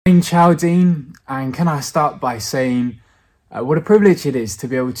I'm Chaldine, and can I start by saying what a privilege it is to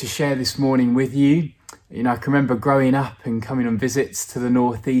be able to share this morning with you. You know, I can remember growing up and coming on visits to the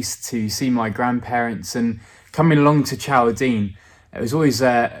northeast to see my grandparents and coming along to Chaldine. It was always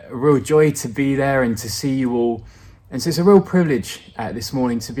a real joy to be there and to see you all. And so it's a real privilege this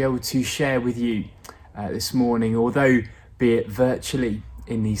morning to be able to share with you this morning, although be it virtually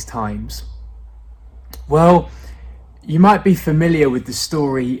in these times. Well, you might be familiar with the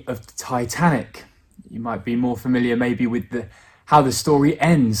story of the Titanic. You might be more familiar maybe with how the story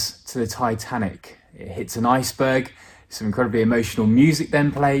ends to the Titanic. It hits an iceberg, some incredibly emotional music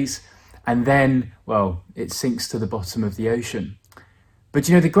then plays, and then, well, it sinks to the bottom of the ocean. But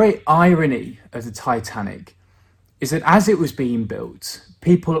you know, the great irony of the Titanic is that as it was being built,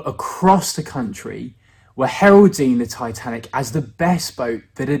 people across the country were heralding the Titanic as the best boat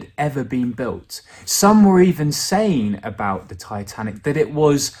that had ever been built. Some were even saying about the Titanic that it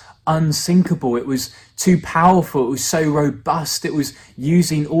was unsinkable, it was too powerful, it was so robust, it was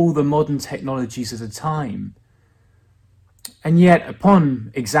using all the modern technologies of the time. And yet,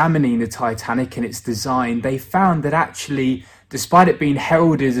 upon examining the Titanic and its design, they found that actually, despite it being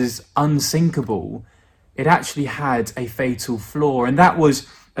heralded as unsinkable, it actually had a fatal flaw, and that was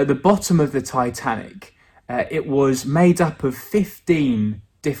at the bottom of the Titanic. It was made up of 15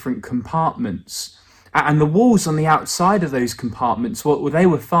 different compartments. And the walls on the outside of those compartments, well, they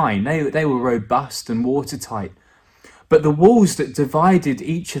were fine. They were robust and watertight. But the walls that divided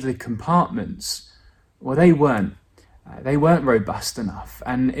each of the compartments, well, they weren't. They weren't robust enough.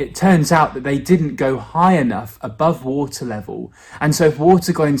 And it turns out that they didn't go high enough above water level. And so if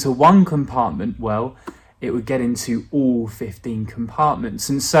water got into one compartment, well, it would get into all 15 compartments.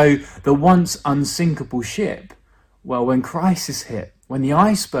 And so the once unsinkable ship, well, when crisis hit, when the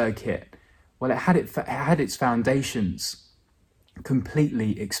iceberg hit, well, it had its foundations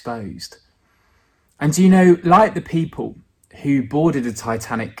completely exposed. And do you know, like the people who boarded the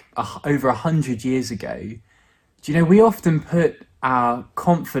Titanic over 100 years ago, do you know, we often put our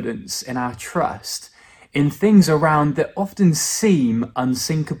confidence and our trust in things around that often seem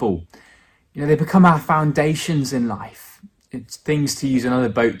unsinkable. You know, they become our foundations in life. It's things, to use another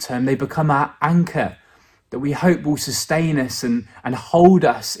boat term, they become our anchor that we hope will sustain us and hold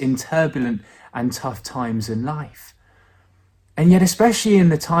us in turbulent and tough times in life. And yet, especially in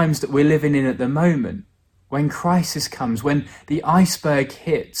the times that we're living in at the moment, when crisis comes, when the iceberg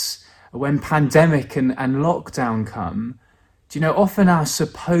hits, when pandemic and lockdown come, do you know, often our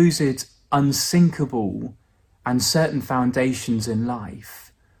supposed unsinkable and certain foundations in life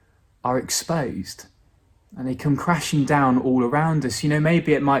are exposed and they come crashing down all around us. You know,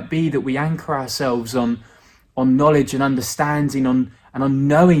 maybe it might be that we anchor ourselves on knowledge and understanding, on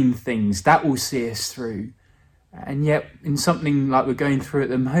knowing things that will see us through. And yet, in something like we're going through at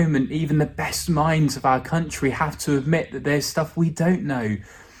the moment, even the best minds of our country have to admit that there's stuff we don't know,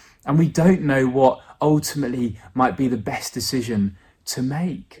 and we don't know what ultimately might be the best decision to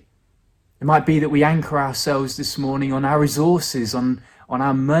make. It might be that we anchor ourselves this morning on our resources, on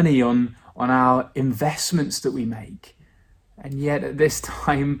our money, on our investments that we make. And yet at this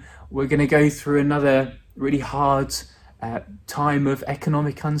time, we're going to go through another really hard time of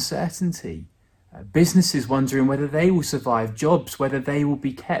economic uncertainty. Businesses wondering whether they will survive, jobs, whether they will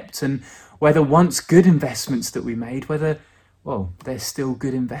be kept, and whether once good investments that we made, whether, well, they're still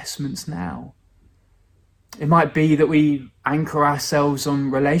good investments now. It might be that we anchor ourselves on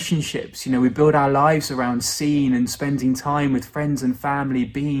relationships. You know, we build our lives around seeing and spending time with friends and family,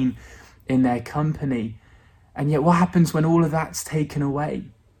 being in their company. And yet what happens when all of that's taken away?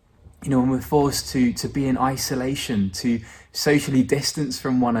 You know, when we're forced to be in isolation, to socially distance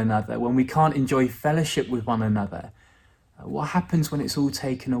from one another, when we can't enjoy fellowship with one another. What happens when it's all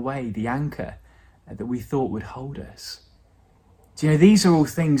taken away, the anchor that we thought would hold us? Do you know, these are all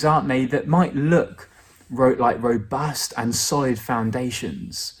things, aren't they, that might look like robust and solid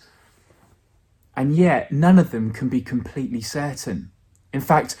foundations. And yet none of them can be completely certain. In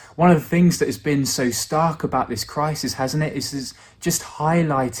fact, one of the things that has been so stark about this crisis, hasn't it, is just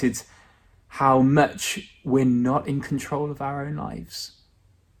highlighted how much we're not in control of our own lives,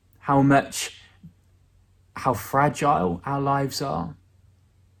 how fragile our lives are,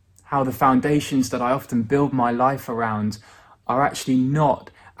 how the foundations that I often build my life around are actually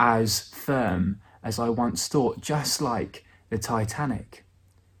not as firm as I once thought, just like the Titanic.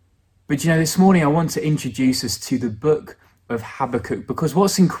 But you know, this morning I want to introduce us to the book of Habakkuk, because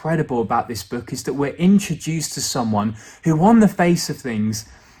what's incredible about this book is that we're introduced to someone who, on the face of things,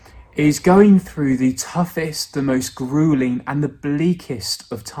 is going through the toughest, the most grueling and the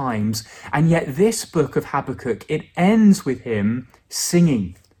bleakest of times. And yet this book of Habakkuk, it ends with him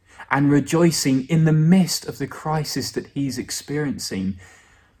singing. and rejoicing in the midst of the crisis that he's experiencing.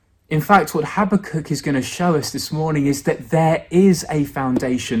 In fact, what Habakkuk is going to show us this morning is that there is a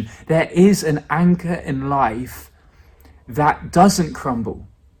foundation, there is an anchor in life that doesn't crumble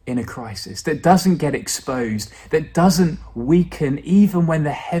in a crisis, that doesn't get exposed, that doesn't weaken even when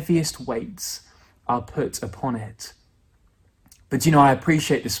the heaviest weights are put upon it. But I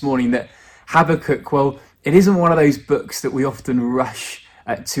appreciate this morning that Habakkuk, well, it isn't one of those books that we often rush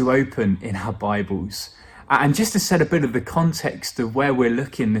to open in our Bibles. And just to set a bit of the context of where we're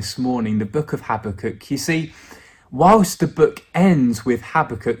looking this morning, the book of Habakkuk, you see, whilst the book ends with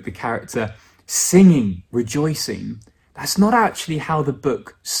Habakkuk, the character, singing, rejoicing, that's not actually how the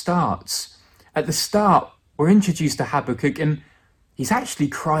book starts. At the start, we're introduced to Habakkuk and he's actually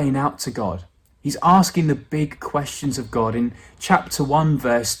crying out to God. He's asking the big questions of God. In chapter 1,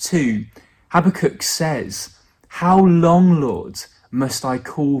 verse 2, Habakkuk says, "How long, Lord, must I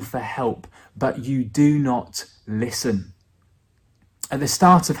call for help, but you do not listen?" At the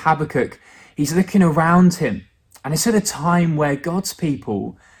start of Habakkuk, he's looking around him, and it's at a time where God's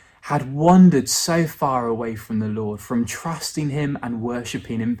people had wandered so far away from the Lord, from trusting him and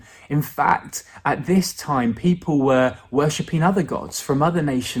worshipping him. In fact, at this time, people were worshipping other gods from other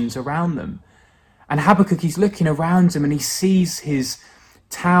nations around them. And Habakkuk, he's looking around him and he sees his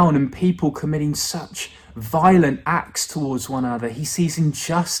town and people committing such violent acts towards one another. He sees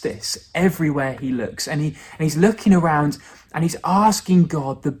injustice everywhere he looks, and he's looking around and he's asking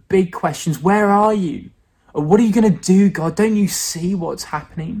God the big questions. Where are you? Or what are you going to do, God? Don't you see what's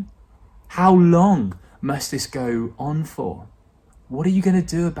happening? How long must this go on for? What are you going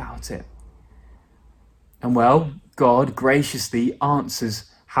to do about it? And well, God graciously answers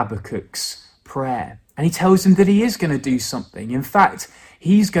Habakkuk's prayer. And he tells him that he is going to do something. In fact,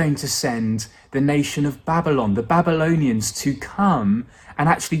 he's going to send the nation of Babylon, the Babylonians, to come and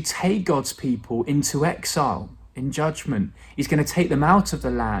actually take God's people into exile in judgment. He's going to take them out of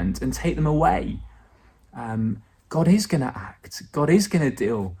the land and take them away. God is going to act. God is going to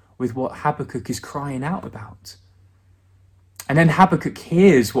deal with what Habakkuk is crying out about. And then Habakkuk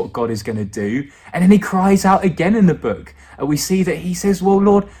hears what God is going to do, and then he cries out again in the book. And we see that he says, "Well,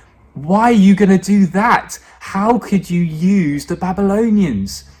 Lord, why are you going to do that? How could you use the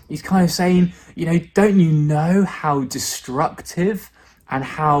Babylonians?" He's kind of saying, don't you know how destructive and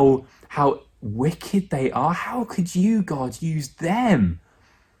how wicked they are? How could you, God, use them?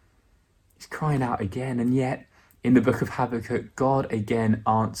 He's crying out again, and yet in the book of Habakkuk, God again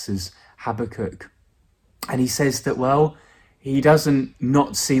answers Habakkuk. And he says that, well, he doesn't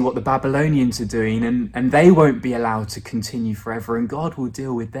not see what the Babylonians are doing, and they won't be allowed to continue forever, and God will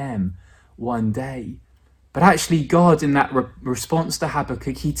deal with them one day. But actually God, in that response to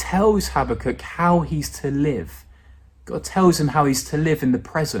Habakkuk, he tells Habakkuk how he's to live. God tells him how he's to live in the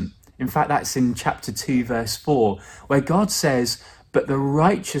present. In fact, that's in chapter 2, verse 4, where God says, "But the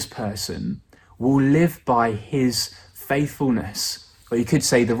righteous person will live by his faithfulness." Or you could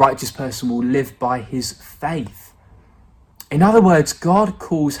say the righteous person will live by his faith. In other words, God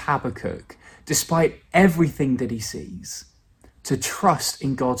calls Habakkuk, despite everything that he sees, to trust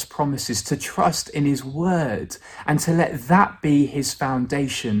in God's promises, to trust in his word, and to let that be his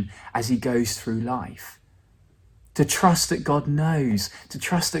foundation as he goes through life. To trust that God knows, to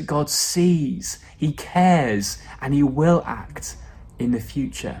trust that God sees, he cares, and he will act in the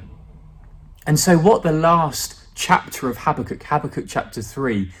future. And so what the last chapter of Habakkuk chapter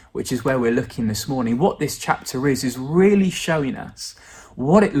 3, which is where we're looking this morning, what this chapter is really showing us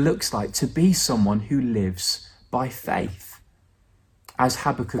what it looks like to be someone who lives by faith, as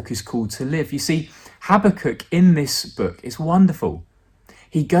Habakkuk is called to live. You see, Habakkuk in this book is wonderful.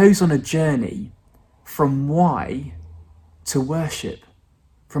 He goes on a journey from why to worship,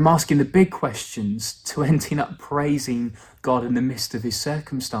 from asking the big questions to ending up praising God in the midst of his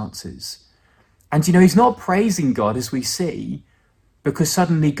circumstances. And he's not praising God, as we see, because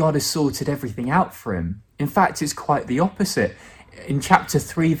suddenly God has sorted everything out for him. In fact, it's quite the opposite. In chapter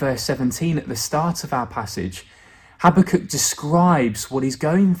 3, verse 17, at the start of our passage, Habakkuk describes what he's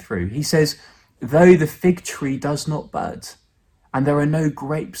going through. He says, "Though the fig tree does not bud, and there are no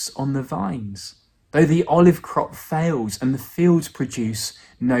grapes on the vines, though the olive crop fails and the fields produce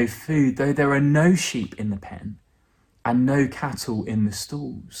no food, though there are no sheep in the pen and no cattle in the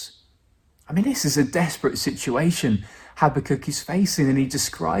stalls." I mean, this is a desperate situation Habakkuk is facing, and he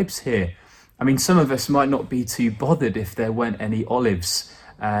describes here. I mean, some of us might not be too bothered if there weren't any olives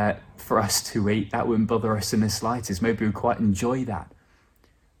for us to eat. That wouldn't bother us in the slightest. Maybe we'd quite enjoy that.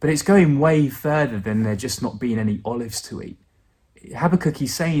 But it's going way further than there just not being any olives to eat. Habakkuk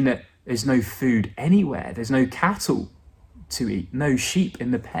is saying that there's no food anywhere. There's no cattle to eat, no sheep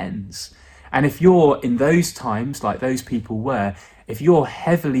in the pens. And if you're in those times, like those people were, if you're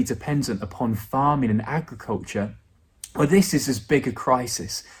heavily dependent upon farming and agriculture, well, this is as big a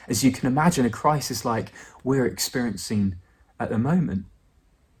crisis as you can imagine, a crisis like we're experiencing at the moment.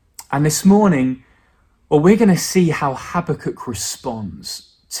 And this morning, well, we're going to see how Habakkuk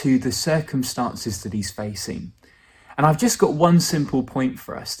responds to the circumstances that he's facing. And I've just got one simple point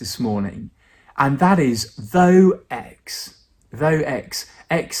for us this morning, and that is though X,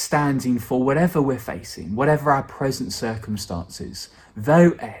 X standing for whatever we're facing, whatever our present circumstances,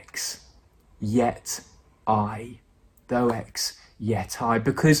 though X, yet I. Though X, yet I.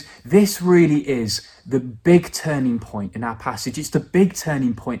 Because this really is the big turning point in our passage. It's the big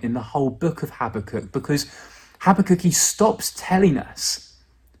turning point in the whole book of Habakkuk, because Habakkuk, he stops telling us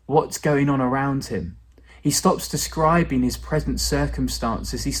what's going on around him. He stops describing his present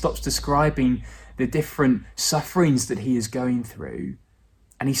circumstances. He stops describing the different sufferings that he is going through.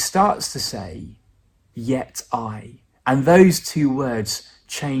 And he starts to say, yet I. And those two words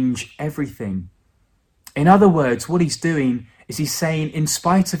change everything. In other words, what he's doing is he's saying, in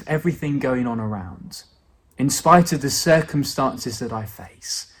spite of everything going on around, in spite of the circumstances that I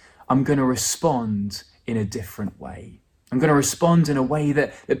face, I'm going to respond in a different way. I'm going to respond in a way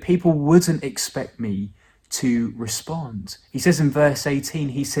that people wouldn't expect me to respond. He says in verse 18,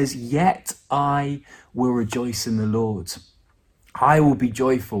 he says, yet I will rejoice in the Lord. I will be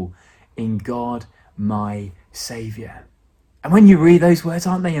joyful in God, my Saviour. And when you read those words,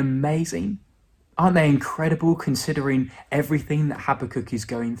 aren't they amazing? Aren't they incredible, considering everything that Habakkuk is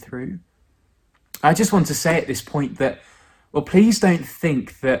going through? I just want to say at this point that, well, please don't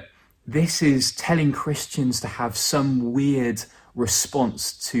think that this is telling Christians to have some weird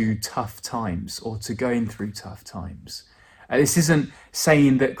response to tough times or to going through tough times. This isn't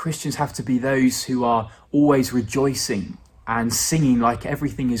saying that Christians have to be those who are always rejoicing and singing like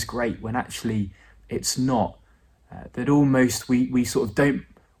everything is great when actually it's not. That almost we sort of don't,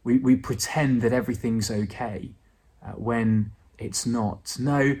 we pretend that everything's okay when it's not.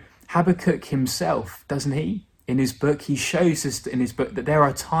 No, Habakkuk himself, doesn't he? In his book, he shows us in his book that there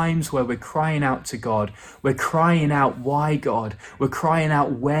are times where we're crying out to God. We're crying out, why God? We're crying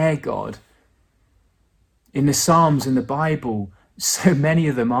out, where God? In the Psalms, in the Bible, so many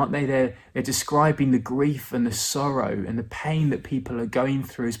of them, aren't they? They're describing the grief and the sorrow and the pain that people are going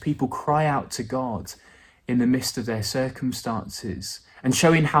through as people cry out to God in the midst of their circumstances, and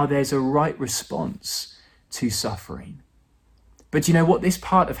showing how there's a right response to suffering. But you know what this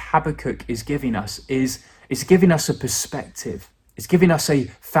part of Habakkuk is giving us is it's giving us a perspective. It's giving us a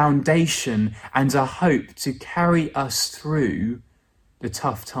foundation and a hope to carry us through the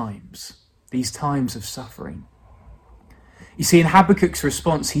tough times, these times of suffering. You see, in Habakkuk's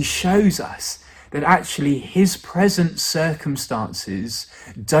response, he shows us that actually his present circumstances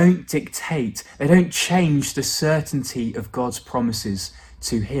don't dictate, they don't change the certainty of God's promises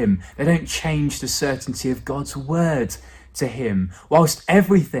to him. They don't change the certainty of God's word to him. Whilst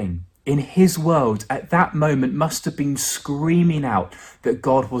everything in his world at that moment must have been screaming out that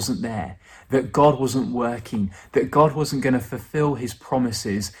God wasn't there, that God wasn't working, that God wasn't going to fulfill his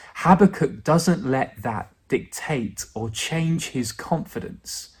promises, Habakkuk doesn't let that dictate or change his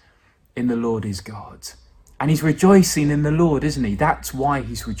confidence in the Lord his God. And he's rejoicing in the Lord, isn't he? That's why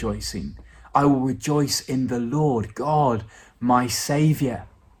he's rejoicing. I will rejoice in the Lord, God, my Saviour.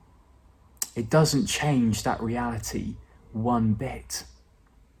 It doesn't change that reality one bit.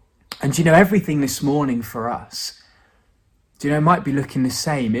 And you know, everything this morning for us, it might be looking the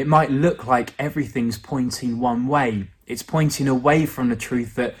same. It might look like everything's pointing one way. It's pointing away from the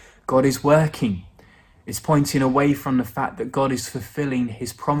truth that God is working. It's pointing away from the fact that God is fulfilling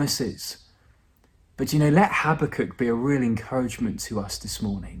his promises. But let Habakkuk be a real encouragement to us this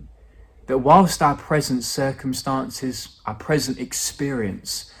morning. That whilst our present circumstances, our present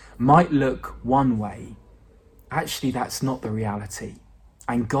experience might look one way, actually that's not the reality.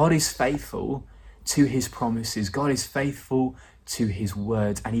 And God is faithful to his promises. God is faithful to his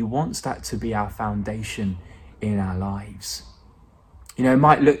word. And he wants that to be our foundation in our lives. It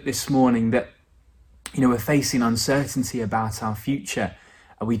might look this morning that we're facing uncertainty about our future.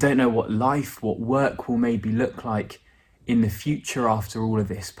 We don't know what life, what work will maybe look like in the future after all of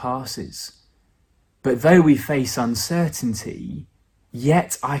this passes. But though we face uncertainty,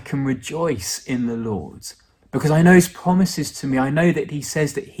 yet I can rejoice in the Lord, because I know his promises to me. I know that he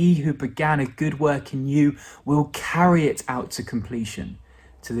says that he who began a good work in you will carry it out to completion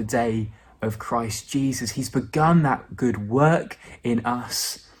to the day of Christ Jesus. He's begun that good work in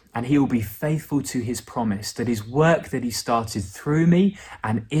us, and he will be faithful to his promise that his work that he started through me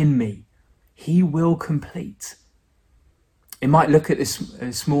and in me, he will complete. It might look at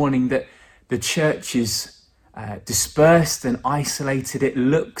this morning that the church is dispersed and isolated. It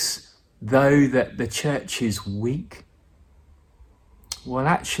looks though that the church is weak. Well,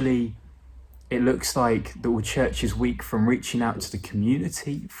 actually, it looks like the church is weak from reaching out to the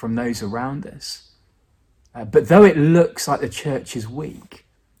community, from those around us. But though it looks like the church is weak,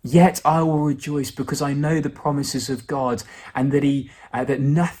 yet I will rejoice because I know the promises of God, and that that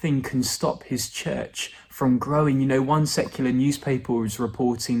nothing can stop his church from growing. You know, one secular newspaper was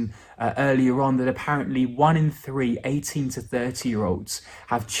reporting earlier on that apparently 1 in 3 18 to 30-year-olds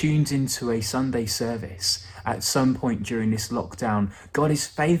have tuned into a Sunday service at some point during this lockdown. God is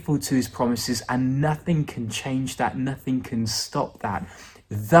faithful to his promises, and nothing can change that. Nothing can stop that.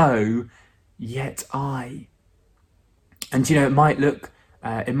 Though, yet I. And you know,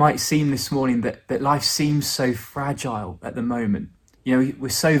 it might seem this morning that life seems so fragile at the moment. You know, we're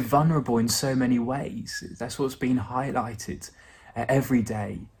so vulnerable in so many ways. That's what's been highlighted every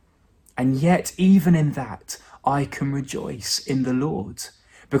day. And yet, even in that, I can rejoice in the Lord,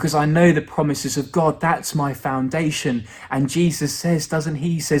 because I know the promises of God. That's my foundation. And Jesus says, doesn't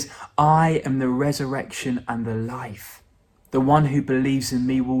he? He says, I am the resurrection and the life. The one who believes in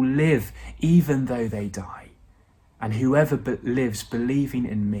me will live even though they die. And whoever lives believing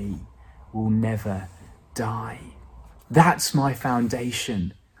in me will never die. That's my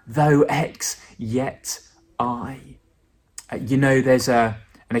foundation. Though X, yet I. You know, there's an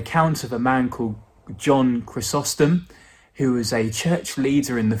account of a man called John Chrysostom, who was a church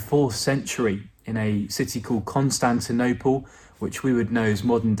leader in the 4th century in a city called Constantinople, which we would know as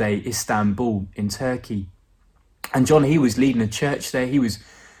modern day Istanbul in Turkey. And John, he was leading a church there. He was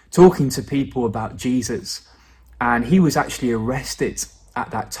talking to people about Jesus. And he was actually arrested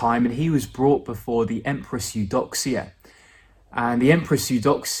at that time, and he was brought before the Empress Eudoxia. And the Empress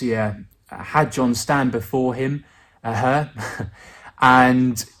Eudoxia had John stand before her,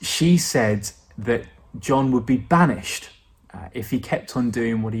 and she said that John would be banished if he kept on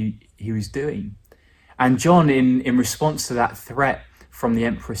doing what he was doing. And John, in response to that threat from the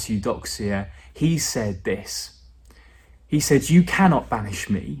Empress Eudoxia, he said this. He said, "You cannot banish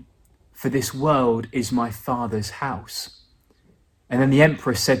me, for this world is my Father's house." And then the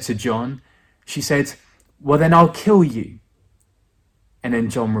Empress said to John, she said, "Well, then I'll kill you." And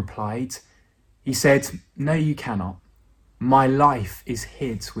then John replied, he said, "No, you cannot. My life is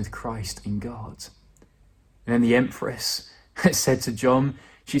hid with Christ in God." And then the Empress said to John,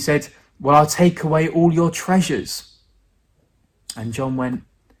 she said, "Well, I'll take away all your treasures." And John went,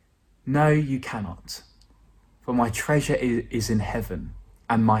 "No, you cannot. For my treasure is in heaven,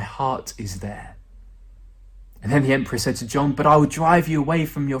 and my heart is there." And then the Empress said to John, "But I will drive you away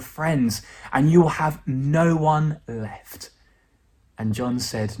from your friends, and you will have no one left." And John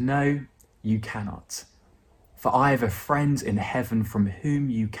said, "No, you cannot. For I have a friend in heaven from whom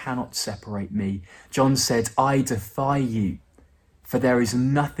you cannot separate me." John said, "I defy you, for there is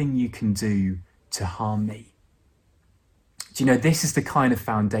nothing you can do to harm me." Do you know, this is the kind of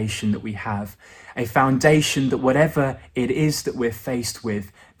foundation that we have. A foundation that whatever it is that we're faced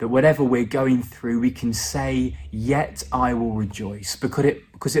with, that whatever we're going through, we can say, "Yet I will rejoice,"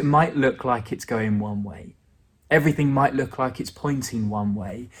 because it might look like it's going one way. Everything might look like it's pointing one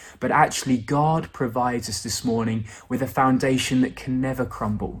way, but actually God provides us this morning with a foundation that can never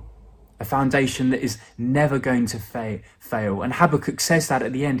crumble. A foundation that is never going to fail. And Habakkuk says that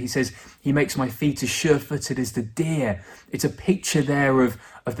at the end. He says, "He makes my feet as sure-footed as the deer." It's a picture there of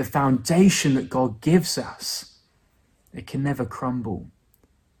the foundation that God gives us. It can never crumble.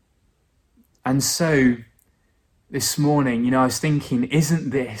 And so this morning, you know, I was thinking,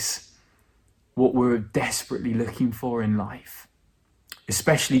 isn't this what we're desperately looking for in life?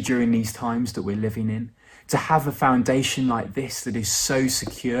 Especially during these times that we're living in. To have a foundation like this that is so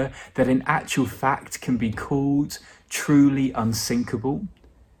secure that in actual fact can be called truly unsinkable.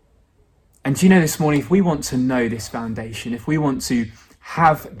 And do you know, this morning, if we want to know this foundation, if we want to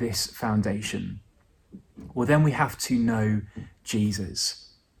have this foundation, well, then we have to know Jesus.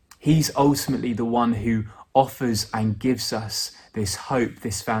 He's ultimately the one who offers and gives us this hope,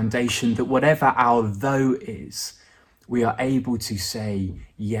 this foundation, that whatever our though is, we are able to say,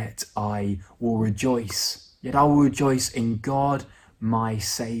 "Yet I will rejoice. Yet I will rejoice in God, my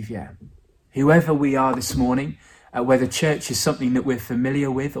Saviour." Whoever we are this morning, whether church is something that we're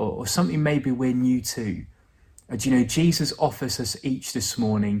familiar with or something maybe we're new to, do you know, Jesus offers us each this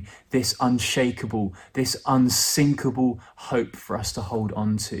morning this unshakable, this unsinkable hope for us to hold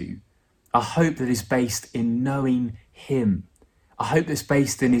on to. A hope that is based in knowing him. A hope that's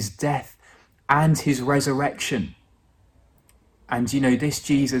based in his death and his resurrection. And you know, this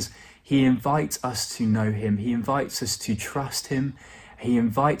Jesus, He invites us to know him. He invites us to trust him. He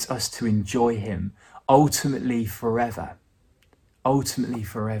invites us to enjoy him ultimately forever. Ultimately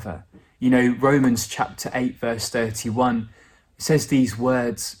forever. You know, Romans chapter 8, verse 31 says these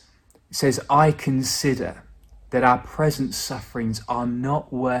words. It says, I consider that our present sufferings are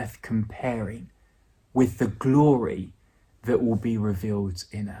not worth comparing with the glory that will be revealed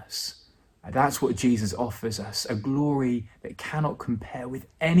in us. And that's what Jesus offers us, a glory that cannot compare with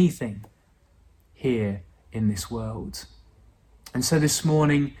anything here in this world. And so this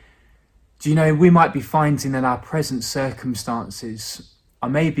morning, do you know, we might be finding that our present circumstances are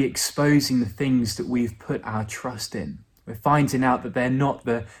maybe exposing the things that we've put our trust in. We're finding out that they're not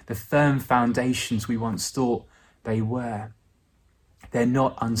the firm foundations we once thought they were. They're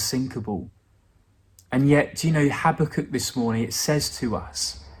not unsinkable. And yet, do you know, Habakkuk this morning, it says to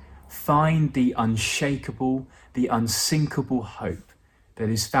us, find the unshakable, the unsinkable hope that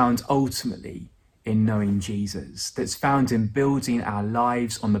is found ultimately in knowing Jesus, that's found in building our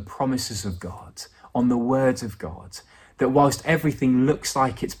lives on the promises of God, on the word of God, that whilst everything looks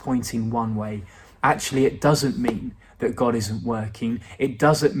like it's pointing one way, actually it doesn't mean that God isn't working. It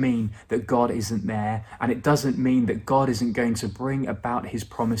doesn't mean that God isn't there. And it doesn't mean that God isn't going to bring about his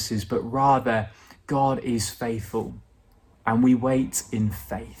promises, but rather God is faithful. And we wait in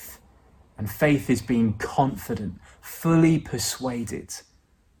faith. And faith is being confident, fully persuaded,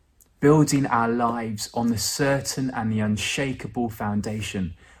 building our lives on the certain and the unshakable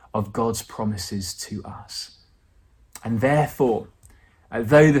foundation of God's promises to us. And therefore,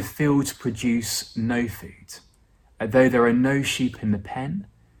 though the fields produce no food, though there are no sheep in the pen,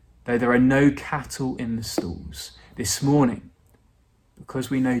 though there are no cattle in the stalls, this morning,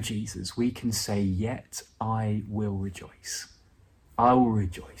 because we know Jesus, we can say, yet I will rejoice. I will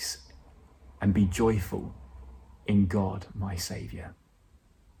rejoice and be joyful in God, my Saviour.